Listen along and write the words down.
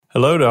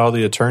Hello to all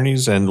the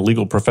attorneys and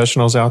legal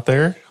professionals out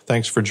there.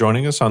 Thanks for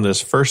joining us on this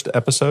first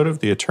episode of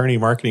the Attorney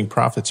Marketing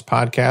Profits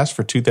podcast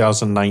for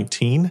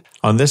 2019.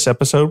 On this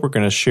episode, we're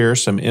going to share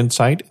some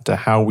insight into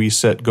how we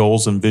set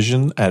goals and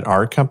vision at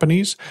our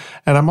companies.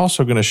 And I'm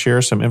also going to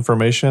share some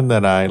information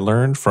that I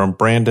learned from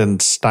Brandon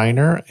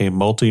Steiner, a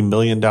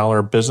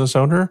multi-million-dollar business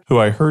owner who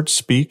I heard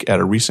speak at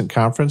a recent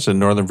conference in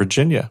Northern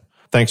Virginia.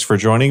 Thanks for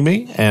joining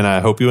me, and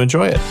I hope you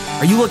enjoy it.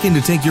 Are you looking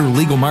to take your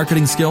legal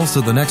marketing skills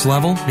to the next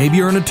level? Maybe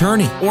you're an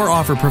attorney or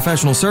offer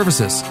professional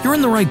services. You're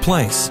in the right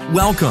place.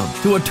 Welcome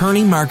to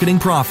Attorney Marketing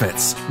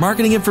Profits.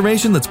 Marketing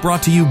information that's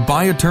brought to you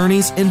by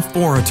attorneys and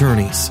for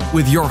attorneys.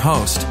 With your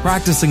host,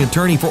 practicing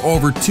attorney for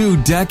over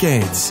 2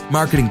 decades,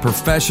 marketing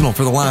professional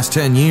for the last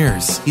 10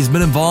 years. He's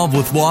been involved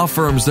with law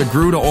firms that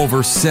grew to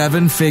over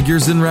 7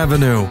 figures in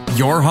revenue.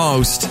 Your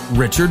host,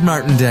 Richard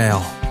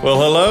Martindale. Well,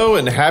 hello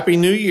and Happy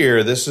New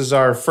Year. This is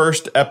our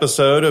first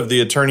episode of the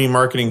Attorney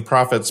Marketing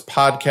Profits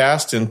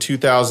podcast in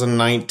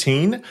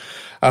 2019.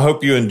 I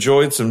hope you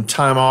enjoyed some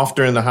time off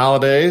during the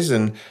holidays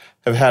and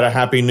have had a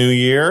Happy New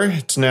Year.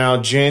 It's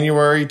now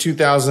January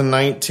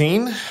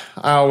 2019.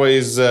 I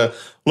always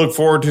look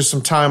forward to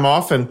some time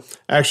off and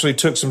actually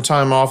took some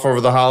time off over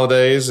the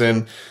holidays.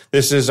 And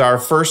this is our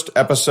first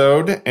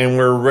episode and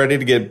we're ready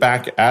to get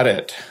back at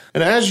it.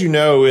 And as you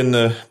know, in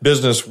the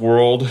business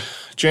world,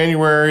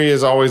 January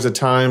is always a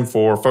time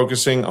for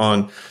focusing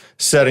on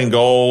setting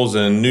goals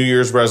and New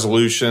Year's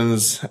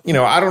resolutions. You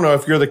know, I don't know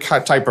if you're the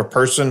type of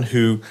person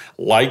who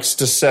likes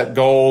to set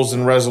goals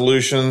and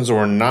resolutions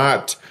or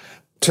not.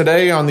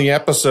 Today on the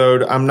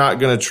episode, I'm not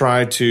going to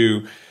try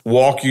to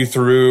walk you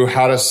through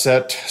how to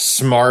set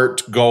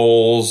SMART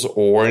goals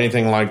or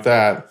anything like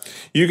that.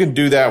 You can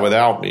do that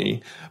without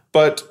me.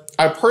 But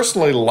I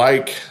personally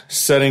like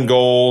setting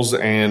goals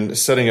and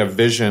setting a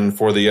vision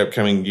for the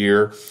upcoming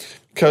year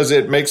because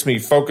it makes me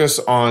focus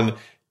on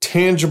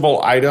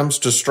tangible items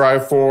to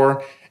strive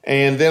for,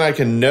 and then I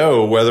can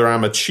know whether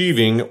I'm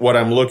achieving what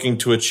I'm looking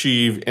to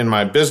achieve in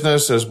my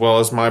business as well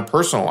as my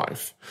personal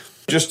life.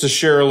 Just to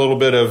share a little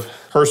bit of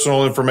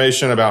personal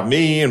information about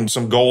me and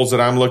some goals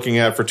that I'm looking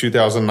at for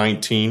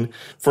 2019.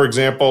 For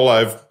example,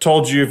 I've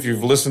told you, if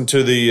you've listened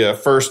to the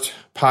first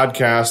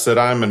podcast, that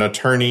I'm an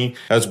attorney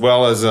as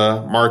well as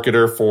a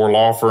marketer for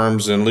law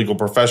firms and legal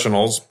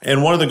professionals.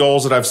 And one of the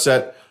goals that I've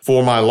set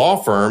for my law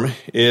firm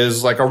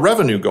is like a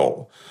revenue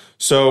goal.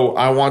 So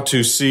I want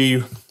to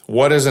see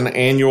what is an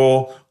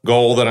annual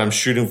goal that I'm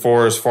shooting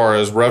for as far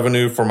as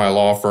revenue for my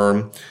law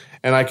firm.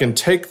 And I can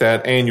take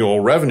that annual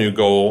revenue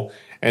goal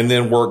and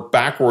then work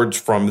backwards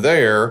from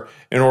there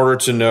in order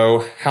to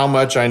know how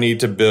much I need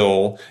to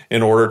bill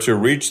in order to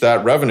reach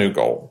that revenue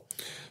goal.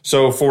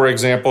 So for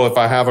example, if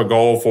I have a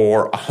goal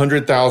for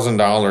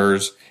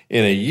 $100,000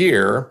 in a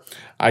year,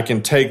 I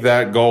can take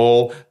that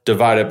goal,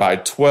 divide it by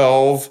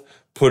 12,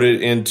 put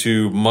it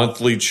into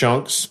monthly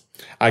chunks.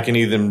 I can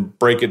even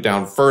break it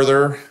down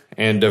further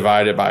and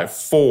divide it by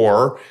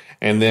 4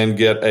 and then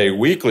get a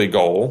weekly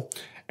goal.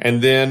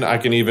 And then I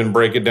can even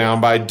break it down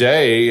by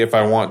day if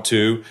I want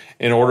to,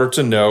 in order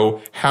to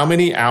know how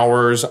many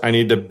hours I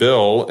need to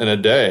bill in a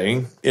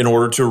day in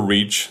order to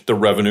reach the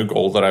revenue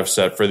goal that I've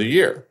set for the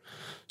year.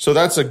 So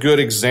that's a good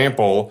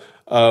example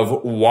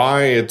of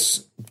why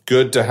it's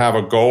good to have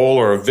a goal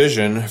or a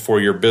vision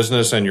for your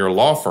business and your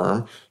law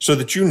firm so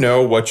that you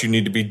know what you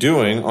need to be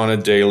doing on a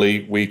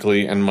daily,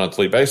 weekly, and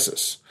monthly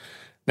basis.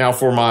 Now,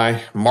 for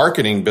my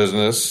marketing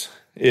business,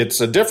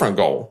 it's a different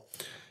goal.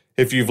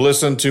 If you've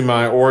listened to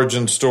my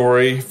origin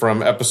story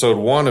from episode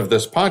 1 of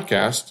this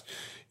podcast,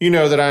 you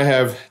know that I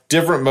have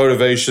different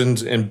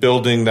motivations in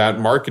building that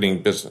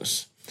marketing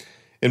business.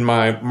 In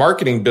my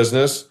marketing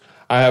business,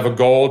 I have a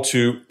goal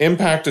to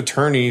impact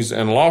attorneys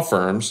and law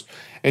firms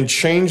and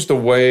change the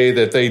way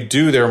that they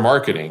do their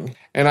marketing.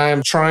 And I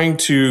am trying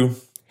to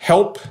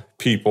help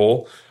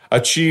people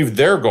achieve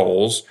their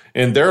goals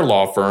in their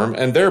law firm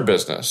and their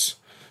business.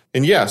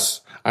 And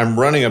yes, I'm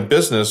running a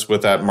business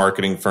with that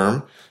marketing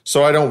firm,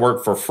 so I don't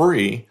work for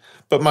free.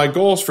 But my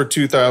goals for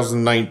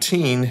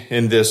 2019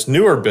 in this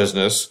newer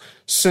business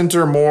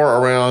center more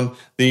around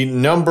the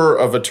number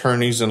of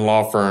attorneys and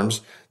law firms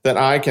that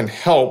I can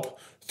help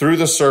through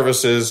the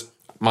services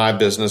my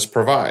business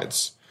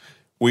provides.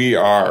 We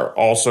are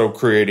also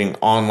creating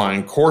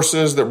online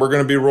courses that we're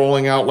going to be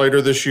rolling out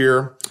later this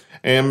year,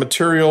 and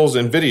materials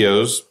and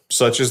videos,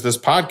 such as this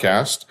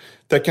podcast,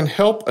 that can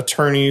help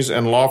attorneys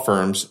and law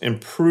firms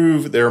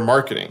improve their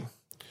marketing.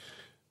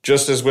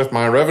 Just as with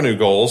my revenue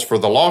goals for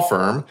the law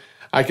firm,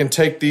 I can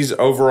take these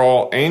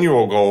overall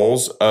annual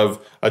goals of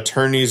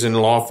attorneys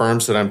and law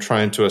firms that I'm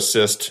trying to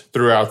assist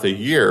throughout the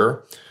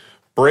year,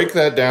 break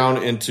that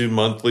down into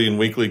monthly and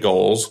weekly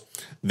goals,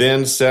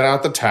 then set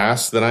out the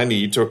tasks that I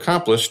need to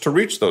accomplish to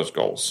reach those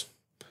goals.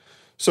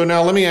 So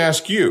now let me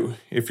ask you,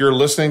 if you're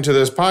listening to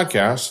this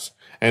podcast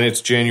and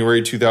it's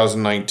January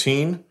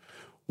 2019,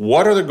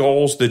 what are the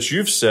goals that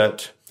you've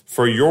set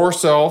for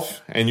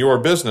yourself and your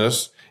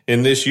business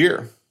in this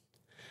year?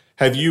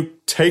 Have you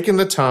taken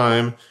the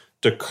time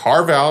to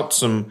carve out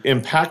some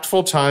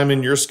impactful time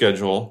in your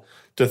schedule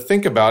to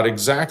think about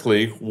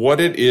exactly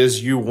what it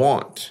is you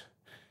want?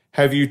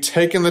 Have you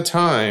taken the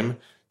time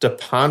to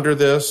ponder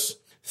this,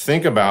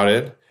 think about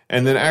it,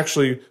 and then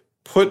actually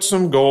put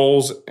some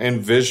goals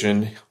and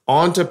vision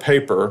onto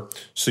paper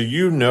so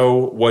you know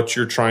what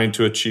you're trying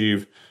to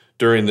achieve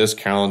during this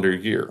calendar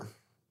year?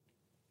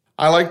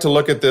 I like to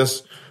look at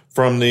this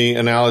from the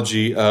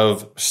analogy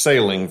of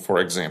sailing, for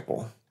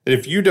example.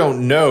 If you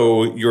don't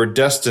know your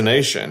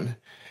destination,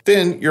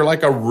 then you're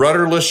like a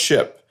rudderless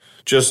ship,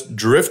 just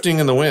drifting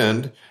in the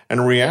wind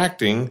and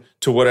reacting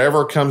to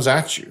whatever comes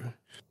at you.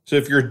 So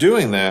if you're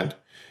doing that,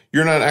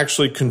 you're not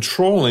actually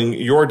controlling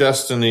your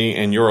destiny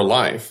and your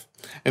life.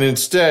 And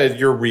instead,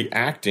 you're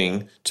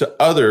reacting to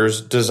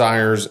others'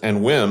 desires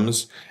and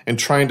whims and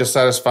trying to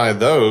satisfy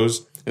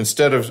those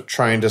instead of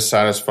trying to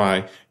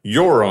satisfy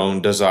your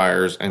own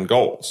desires and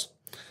goals.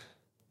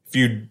 If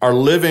you are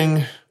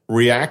living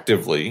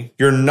reactively,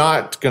 you're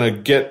not going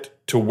to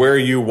get to where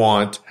you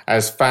want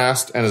as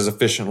fast and as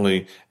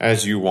efficiently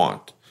as you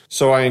want.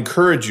 So I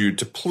encourage you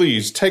to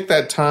please take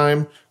that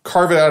time,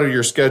 carve it out of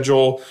your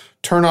schedule,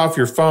 turn off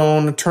your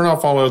phone, turn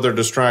off all other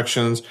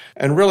distractions,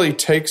 and really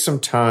take some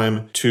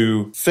time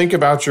to think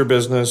about your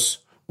business,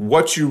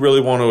 what you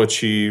really want to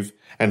achieve,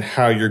 and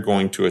how you're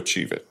going to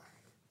achieve it.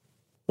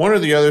 One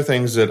of the other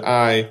things that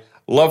I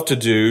love to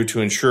do to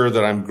ensure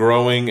that I'm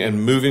growing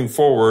and moving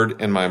forward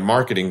in my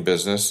marketing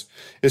business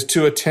is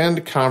to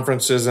attend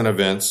conferences and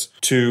events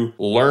to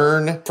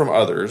learn from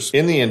others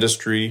in the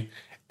industry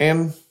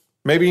and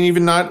maybe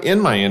even not in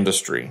my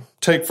industry.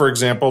 Take, for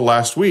example,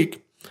 last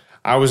week,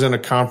 I was in a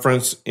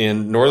conference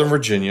in Northern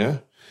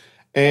Virginia,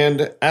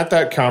 and at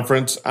that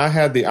conference, I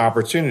had the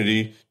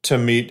opportunity to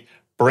meet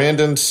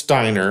Brandon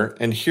Steiner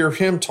and hear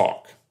him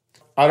talk.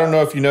 I don't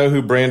know if you know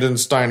who Brandon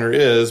Steiner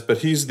is, but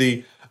he's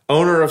the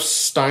owner of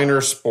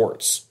Steiner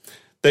Sports.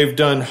 They've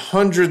done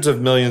hundreds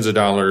of millions of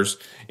dollars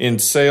in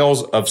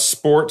sales of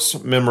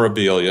sports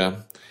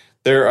memorabilia.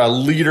 They're a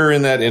leader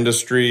in that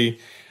industry.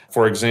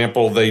 For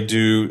example, they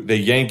do the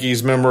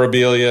Yankees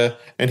memorabilia,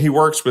 and he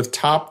works with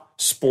top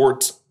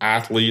sports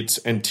athletes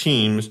and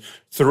teams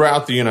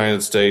throughout the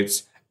United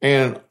States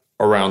and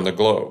around the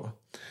globe.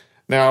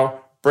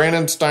 Now,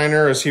 Brandon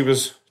Steiner, as he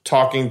was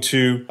talking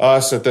to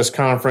us at this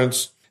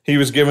conference, he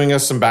was giving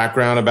us some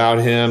background about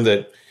him,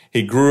 that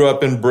he grew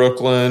up in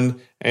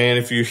Brooklyn, and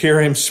if you hear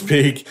him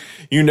speak,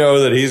 you know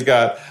that he's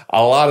got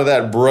a lot of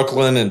that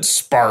Brooklyn and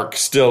spark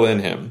still in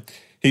him.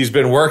 He's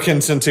been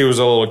working since he was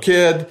a little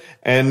kid,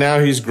 and now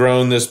he's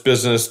grown this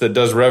business that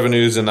does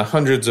revenues in the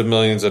hundreds of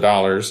millions of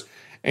dollars.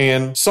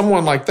 And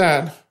someone like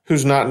that,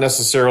 who's not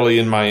necessarily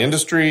in my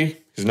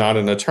industry, he's not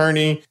an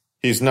attorney,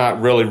 he's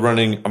not really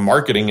running a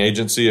marketing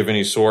agency of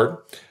any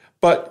sort,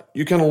 but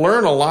you can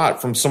learn a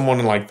lot from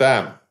someone like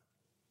that.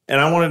 And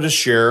I wanted to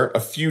share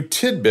a few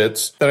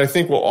tidbits that I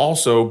think will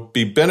also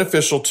be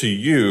beneficial to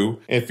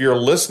you if you're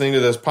listening to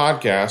this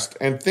podcast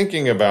and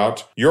thinking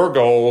about your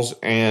goals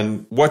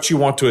and what you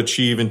want to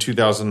achieve in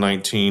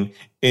 2019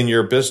 in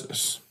your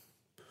business.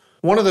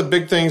 One of the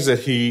big things that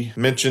he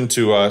mentioned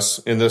to us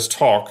in this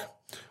talk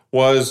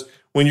was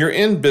when you're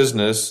in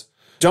business,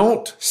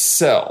 don't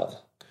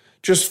sell.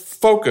 Just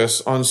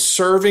focus on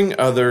serving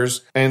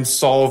others and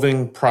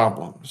solving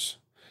problems.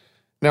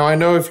 Now, I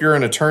know if you're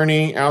an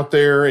attorney out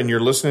there and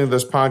you're listening to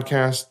this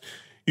podcast,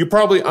 you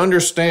probably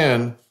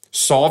understand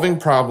solving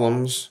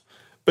problems,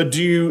 but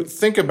do you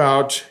think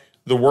about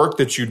the work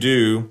that you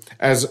do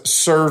as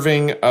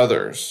serving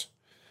others?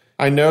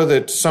 I know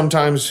that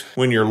sometimes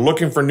when you're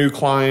looking for new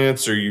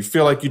clients or you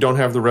feel like you don't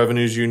have the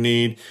revenues you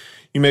need,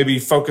 you may be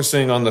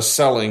focusing on the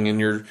selling and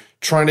you're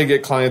trying to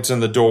get clients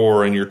in the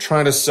door and you're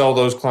trying to sell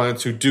those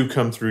clients who do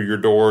come through your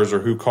doors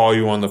or who call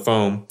you on the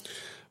phone.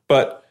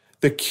 But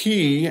the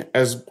key,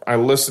 as I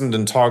listened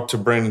and talked to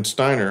Brandon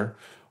Steiner,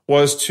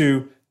 was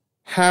to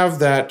have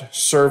that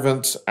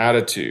servant's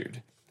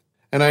attitude.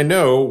 And I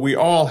know we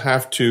all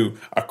have to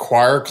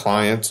acquire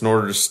clients in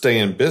order to stay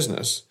in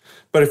business.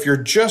 But if you're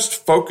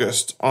just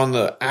focused on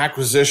the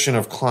acquisition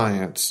of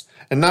clients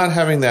and not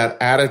having that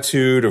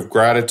attitude of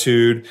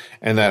gratitude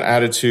and that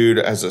attitude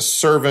as a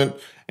servant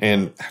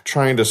and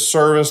trying to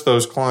service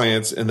those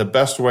clients in the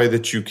best way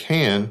that you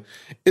can,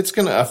 it's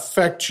going to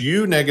affect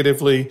you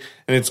negatively,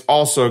 and it's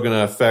also going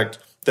to affect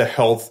the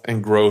health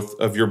and growth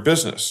of your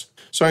business.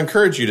 So I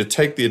encourage you to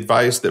take the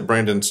advice that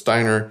Brandon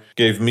Steiner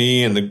gave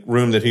me in the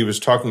room that he was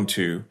talking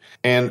to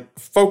and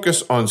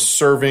focus on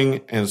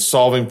serving and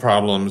solving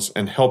problems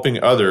and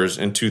helping others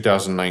in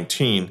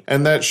 2019.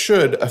 And that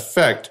should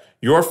affect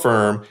your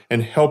firm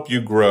and help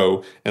you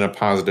grow in a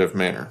positive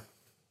manner.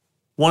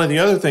 One of the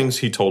other things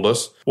he told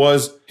us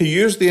was he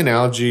used the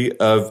analogy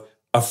of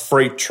a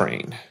freight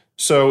train.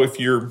 So if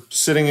you're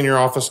sitting in your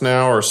office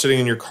now or sitting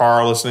in your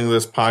car listening to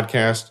this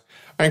podcast,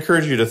 I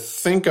encourage you to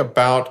think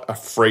about a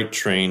freight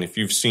train if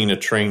you've seen a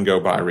train go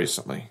by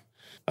recently.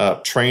 A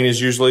train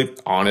is usually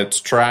on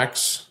its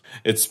tracks.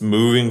 It's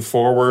moving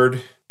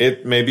forward.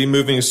 It may be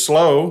moving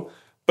slow,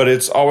 but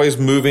it's always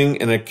moving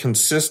in a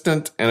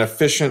consistent and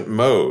efficient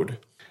mode.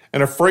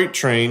 And a freight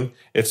train,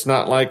 it's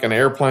not like an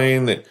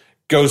airplane that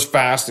goes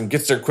fast and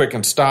gets there quick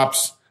and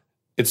stops.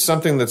 It's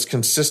something that's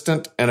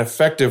consistent and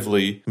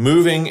effectively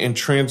moving and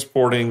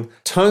transporting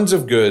tons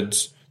of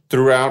goods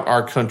throughout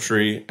our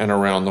country and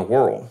around the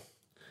world.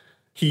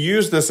 He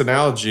used this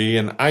analogy,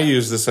 and I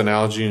use this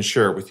analogy and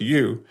share it with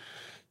you,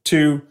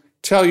 to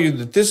tell you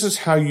that this is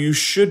how you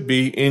should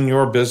be in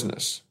your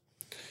business.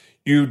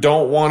 You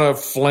don't want to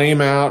flame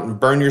out and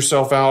burn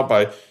yourself out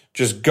by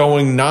just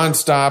going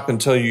nonstop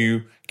until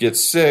you get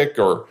sick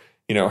or,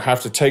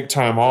 have to take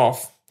time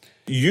off.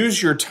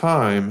 Use your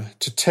time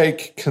to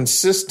take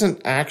consistent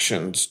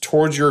actions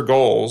towards your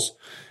goals.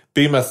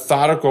 Be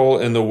methodical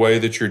in the way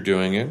that you're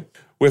doing it.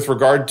 With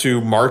regard to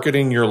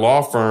marketing your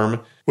law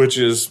firm, which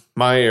is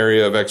my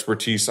area of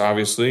expertise,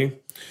 obviously,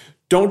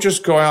 don't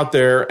just go out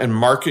there and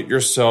market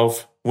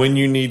yourself when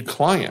you need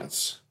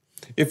clients.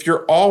 If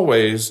you're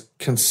always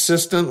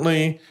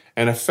consistently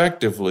and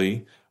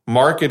effectively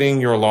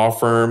marketing your law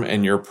firm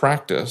and your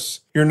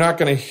practice, you're not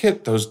going to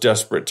hit those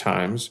desperate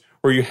times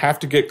where you have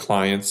to get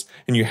clients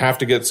and you have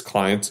to get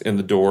clients in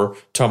the door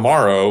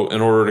tomorrow in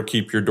order to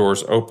keep your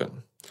doors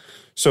open.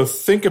 So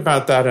think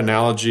about that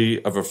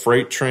analogy of a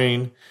freight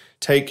train.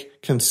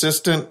 Take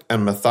consistent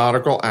and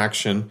methodical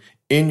action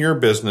in your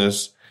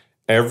business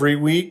every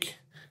week,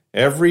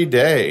 every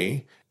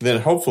day.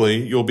 Then hopefully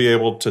you'll be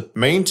able to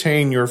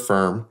maintain your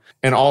firm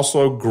and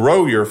also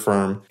grow your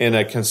firm in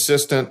a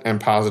consistent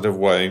and positive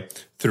way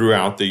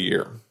throughout the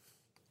year.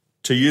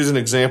 To use an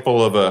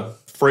example of a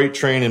freight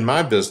train in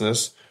my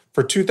business,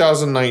 for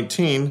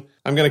 2019,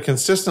 I'm going to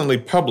consistently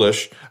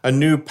publish a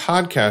new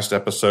podcast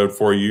episode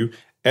for you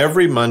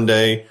every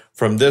Monday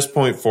from this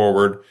point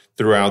forward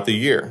throughout the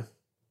year.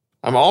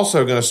 I'm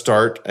also going to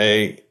start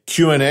a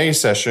Q&A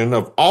session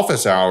of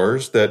office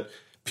hours that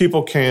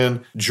people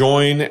can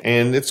join,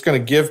 and it's going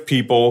to give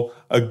people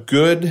a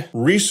good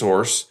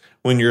resource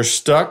when you're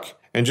stuck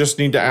and just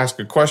need to ask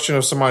a question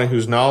of somebody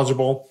who's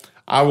knowledgeable.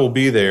 I will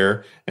be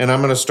there, and I'm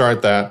going to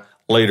start that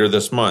later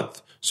this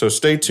month. So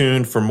stay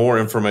tuned for more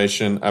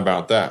information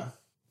about that.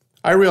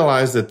 I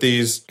realize that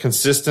these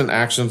consistent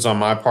actions on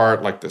my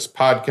part, like this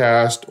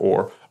podcast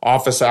or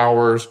office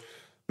hours,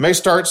 may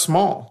start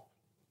small.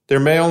 There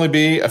may only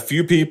be a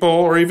few people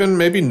or even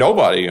maybe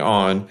nobody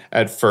on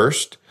at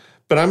first,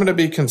 but I'm going to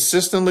be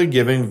consistently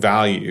giving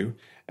value.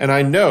 And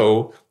I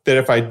know that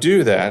if I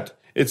do that,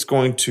 it's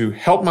going to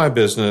help my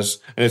business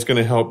and it's going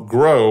to help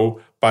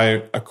grow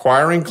by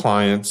acquiring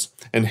clients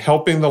and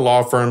helping the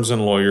law firms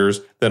and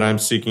lawyers that I'm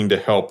seeking to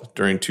help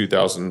during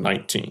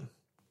 2019.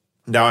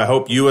 Now, I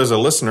hope you as a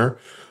listener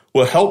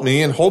will help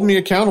me and hold me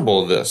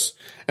accountable to this,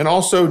 and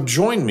also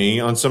join me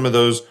on some of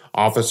those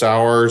office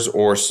hours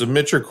or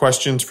submit your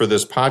questions for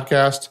this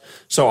podcast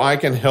so I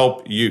can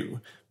help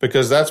you,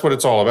 because that's what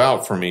it's all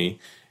about for me,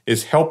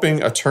 is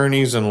helping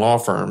attorneys and law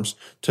firms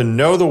to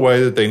know the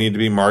way that they need to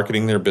be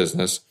marketing their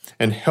business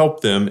and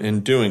help them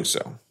in doing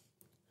so.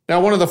 Now,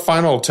 one of the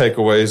final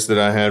takeaways that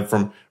I had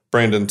from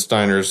Brandon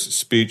Steiner's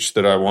speech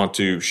that I want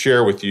to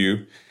share with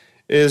you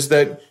is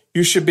that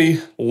you should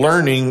be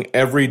learning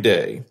every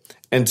day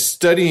and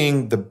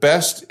studying the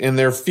best in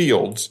their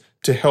fields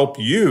to help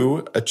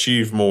you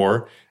achieve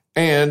more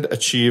and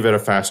achieve at a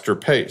faster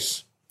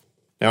pace.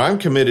 Now, I'm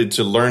committed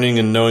to learning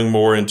and knowing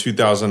more in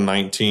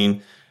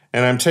 2019,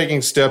 and I'm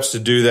taking steps to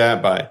do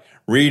that by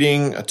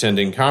reading,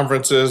 attending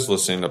conferences,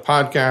 listening to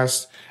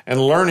podcasts, and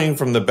learning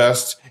from the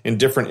best in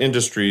different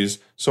industries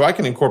so I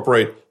can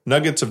incorporate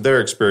nuggets of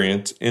their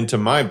experience into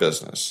my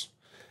business.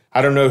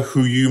 I don't know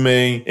who you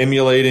may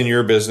emulate in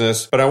your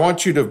business, but I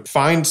want you to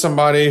find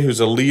somebody who's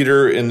a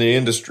leader in the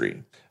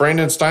industry.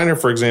 Brandon Steiner,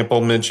 for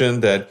example,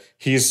 mentioned that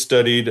he's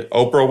studied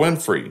Oprah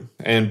Winfrey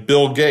and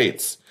Bill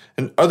Gates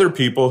and other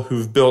people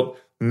who've built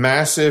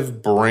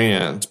massive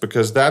brands,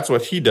 because that's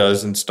what he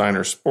does in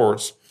Steiner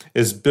Sports,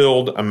 is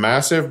build a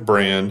massive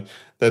brand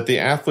that the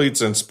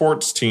athletes and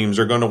sports teams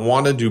are going to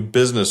want to do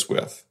business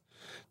with.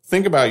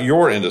 Think about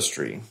your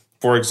industry.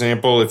 For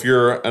example, if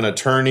you're an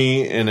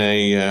attorney in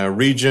a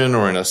region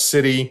or in a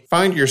city,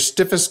 find your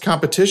stiffest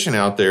competition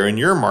out there in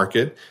your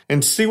market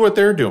and see what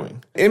they're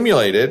doing.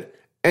 Emulate it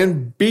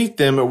and beat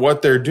them at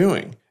what they're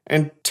doing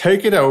and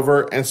take it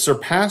over and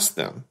surpass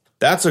them.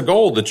 That's a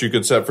goal that you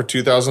could set for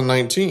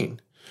 2019.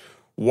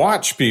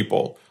 Watch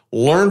people,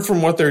 learn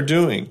from what they're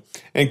doing,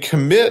 and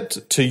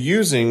commit to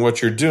using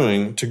what you're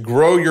doing to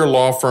grow your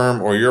law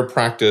firm or your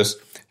practice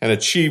and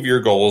achieve your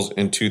goals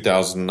in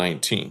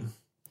 2019.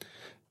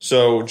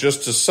 So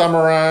just to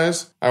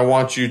summarize, I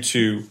want you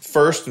to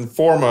first and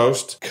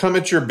foremost come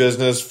at your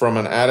business from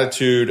an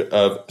attitude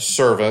of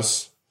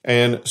service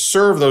and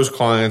serve those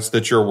clients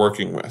that you're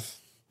working with.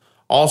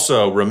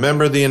 Also,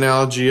 remember the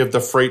analogy of the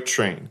freight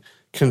train.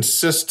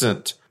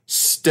 Consistent,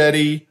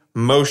 steady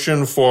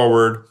motion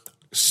forward.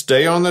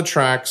 Stay on the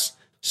tracks.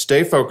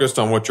 Stay focused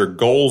on what your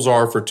goals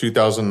are for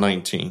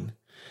 2019.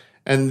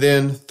 And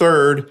then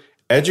third,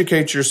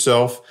 educate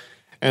yourself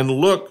and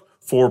look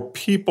for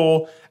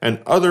people and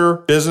other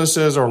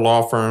businesses or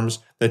law firms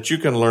that you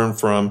can learn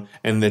from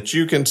and that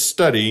you can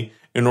study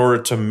in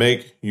order to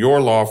make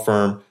your law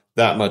firm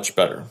that much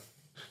better.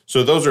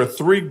 So those are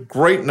 3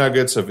 great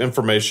nuggets of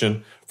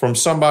information from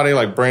somebody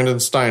like Brandon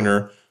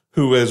Steiner,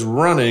 who is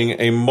running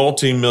a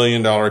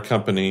multi-million-dollar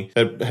company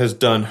that has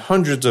done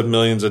hundreds of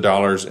millions of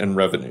dollars in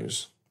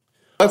revenues.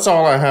 That's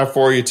all I have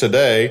for you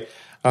today.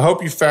 I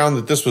hope you found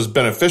that this was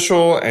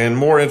beneficial and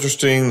more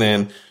interesting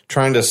than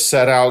trying to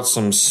set out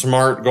some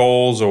SMART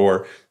goals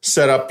or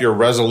set up your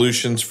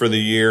resolutions for the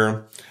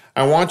year.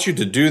 I want you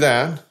to do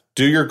that,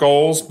 do your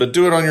goals, but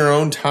do it on your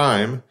own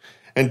time,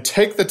 and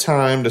take the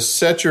time to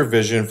set your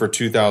vision for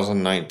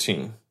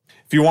 2019.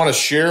 If you want to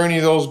share any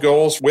of those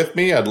goals with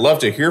me, I'd love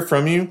to hear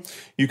from you.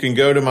 You can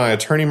go to my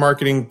Attorney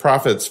Marketing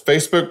Profits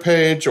Facebook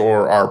page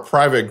or our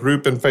private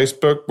group in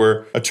Facebook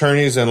where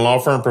attorneys and law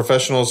firm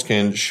professionals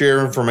can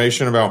share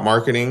information about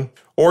marketing.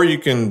 Or you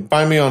can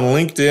find me on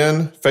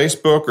LinkedIn,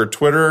 Facebook, or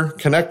Twitter.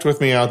 Connect with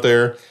me out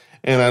there,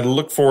 and I'd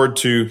look forward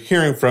to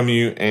hearing from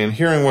you and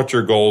hearing what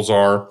your goals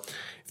are.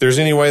 If there's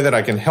any way that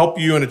I can help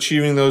you in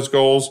achieving those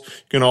goals,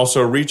 you can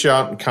also reach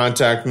out and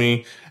contact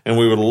me, and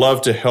we would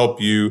love to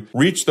help you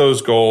reach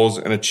those goals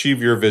and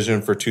achieve your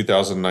vision for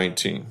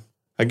 2019.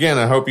 Again,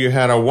 I hope you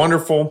had a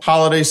wonderful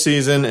holiday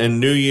season and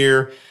new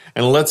year,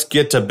 and let's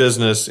get to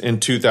business in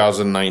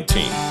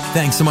 2019.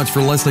 Thanks so much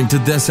for listening to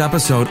this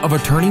episode of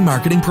Attorney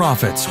Marketing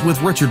Profits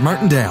with Richard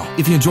Martindale.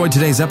 If you enjoyed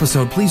today's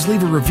episode, please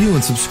leave a review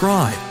and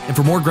subscribe. And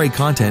for more great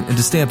content and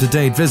to stay up to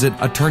date, visit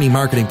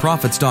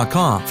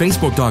attorneymarketingprofits.com,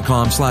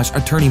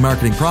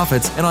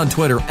 facebook.com/attorneymarketingprofits, and on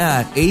Twitter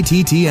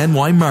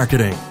 @ATTNY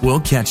Marketing.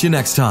 We'll catch you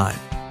next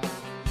time.